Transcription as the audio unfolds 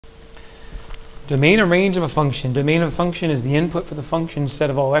Domain and range of a function. Domain of a function is the input for the function set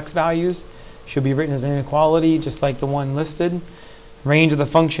of all x values. Should be written as an inequality, just like the one listed. Range of the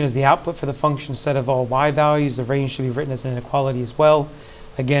function is the output for the function set of all y values. The range should be written as an inequality as well.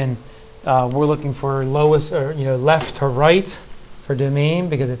 Again, we're looking for lowest, or left to right for domain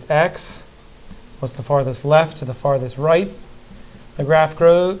because it's x. What's the farthest left to the farthest right? The graph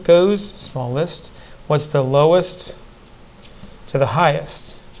goes, small list. What's the lowest to the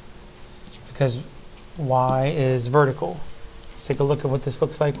highest? Because y is vertical. Let's take a look at what this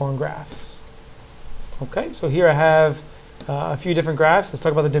looks like on graphs. Okay, so here I have a few different graphs. Let's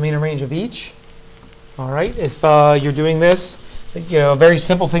talk about the domain and range of each. All right, if you're doing this, a very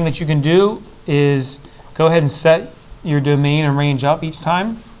simple thing that you can do is go ahead and set your domain and range up each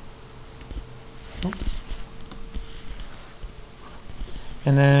time. Oops.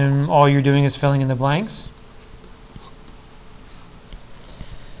 And then all you're doing is filling in the blanks.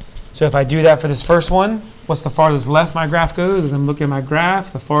 So if I do that for this first one, what's the farthest left my graph goes? As I'm looking at my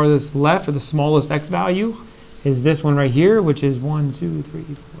graph, the farthest left, or the smallest x value, is this one right here, which is 1, 2, 3,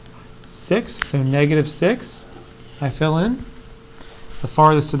 4, 6. So -6, I fill in. The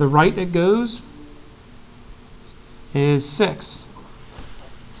farthest to the right it goes is 6.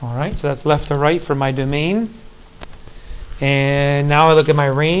 All right, so that's left to right for my domain. And now I look at my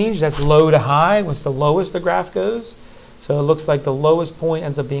range. That's low to high. What's the lowest the graph goes? So it looks like the lowest point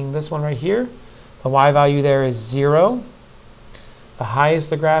ends up being this one right here. The y value there is 0. The highest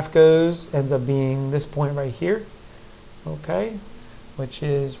the graph goes ends up being this point right here, okay, which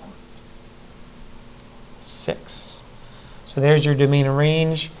is 6. So there's your domain and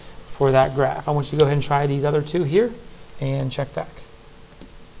range for that graph. I want you to go ahead and try these other two here and check back.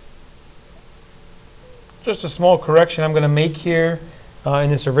 Just a small correction I'm going to make here in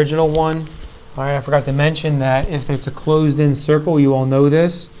this original one. All right, I forgot to mention that if it's a closed-in circle, you all know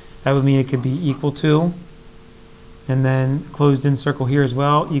this. That would mean it could be equal to, and then closed-in circle here as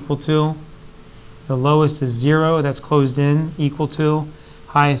well, equal to. The lowest is 0, that's closed in, equal to.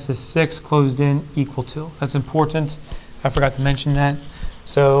 Highest is 6, closed in, equal to. That's important. I forgot to mention that.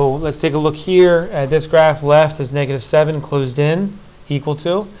 So let's take a look here at this graph. Left is -7, closed in, equal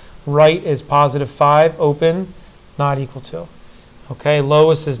to. Right is +5, open, not equal to. Okay,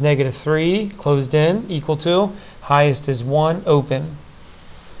 lowest is -3, closed in, equal to. Highest is 1, open.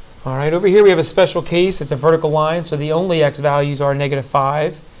 All right, over here we have a special case. It's a vertical line, so the only x values are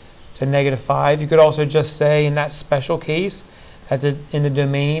 -5 to -5. You could also just say in that special case that in the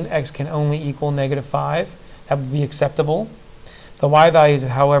domain x can only equal -5. That would be acceptable. The y values,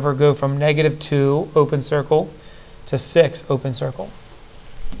 however, go from -2, open circle, to 6, open circle.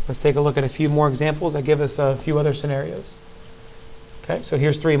 Let's take a look at a few more examples that give us a few other scenarios. Okay, so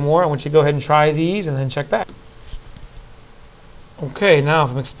here's 3 more. I want you to go ahead and try these and then check back. Okay, now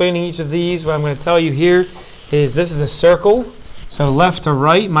if I'm explaining each of these, what I'm going to tell you here is this is a circle. So left to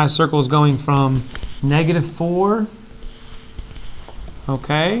right, my circle is going from -4,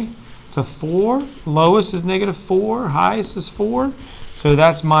 okay, to 4. Lowest is -4, highest is 4. So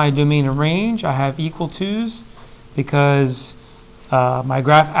that's my domain and range. I have equal to's because my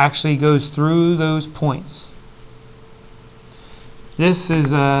graph actually goes through those points. This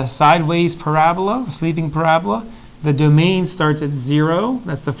is a sideways parabola, a sleeping parabola. The domain starts at 0.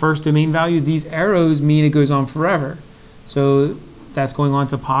 That's the first domain value. These arrows mean it goes on forever. So that's going on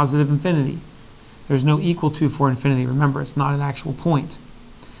to positive infinity. There's no equal to for infinity. Remember, it's not an actual point.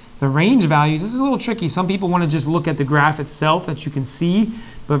 The range values, this is a little tricky. Some people want to just look at the graph itself that you can see.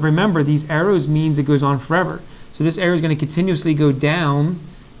 But remember, these arrows means it goes on forever. So this arrow is going to continuously go down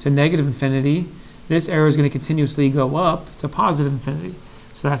to negative infinity. This arrow is going to continuously go up to positive infinity.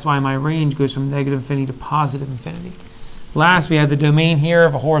 So that's why my range goes from negative infinity to positive infinity. Last, we have the domain here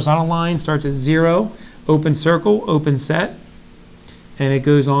of a horizontal line. Starts at 0, open circle, open set. And it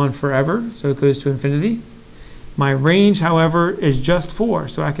goes on forever, so it goes to infinity. My range, however, is just 4,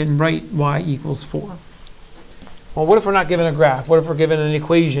 so I can write y equals 4. Well, what if we're not given a graph? What if we're given an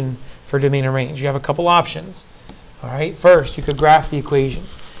equation for domain and range? You have a couple options. All right, first, you could graph the equation.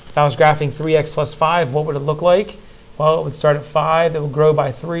 If I was graphing 3x plus 5, what would it look like? Well, it would start at 5. It would grow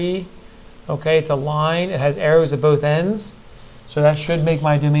by 3. Okay, it's a line. It has arrows at both ends. So that should make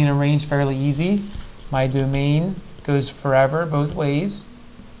my domain and range fairly easy. My domain goes forever, both ways.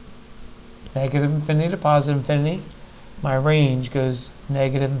 Negative infinity to positive infinity. My range goes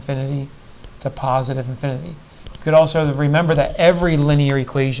negative infinity to positive infinity. You could also remember that every linear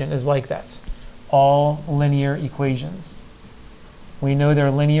equation is like that. All linear equations. We know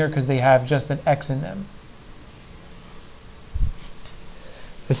they're linear because they have just an x in them.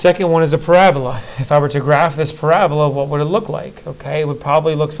 The second one is a parabola. If I were to graph this parabola, what would it look like? Okay, it would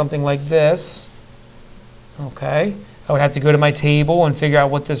probably look something like this. Okay, I would have to go to my table and figure out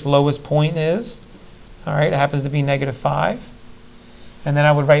what this lowest point is. All right, it happens to be -5. And then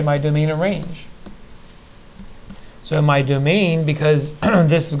I would write my domain and range. So my domain, because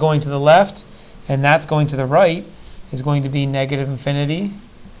this is going to the left and that's going to the right, is going to be -infinity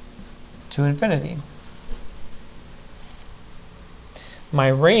to infinity. My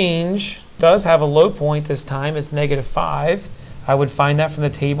range does have a low point this time. It's -5. I would find that from the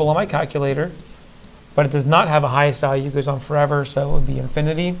table on my calculator. But it does not have a highest value. It goes on forever, so it would be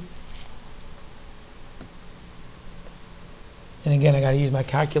infinity. And again, I got to use my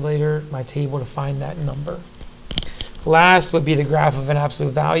calculator, my table, to find that number. Last would be the graph of an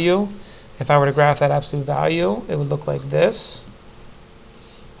absolute value. If I were to graph that absolute value, it would look like this.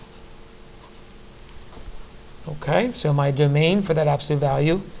 Okay, so my domain for that absolute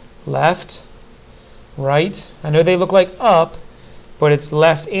value, left, right. I know they look like up, but it's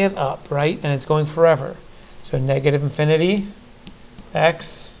left and up, right? And it's going forever. So -infinity,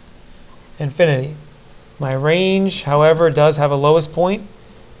 x, infinity. My range, however, does have a lowest point.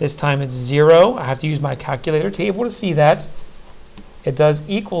 This time it's 0. I have to use my calculator table to see that. It does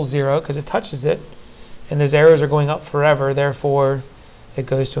equal 0 because it touches it. And those arrows are going up forever, therefore it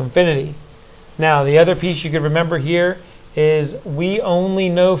goes to infinity. Now, the other piece you could remember here is we only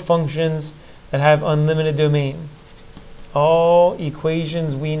know functions that have unlimited domain. All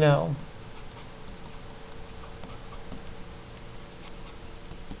equations we know.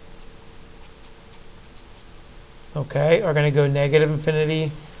 Okay, are going to go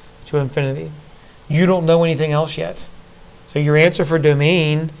 -infinity to infinity. You don't know anything else yet. So your answer for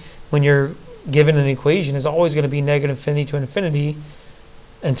domain when you're given an equation is always going to be -infinity to infinity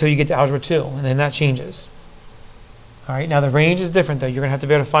until you get to algebra 2, and then that changes. All right, now the range is different though. You're going to have to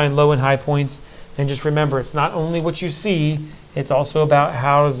be able to find low and high points, and just remember it's not only what you see, it's also about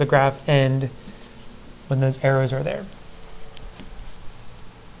how does the graph end when those arrows are there.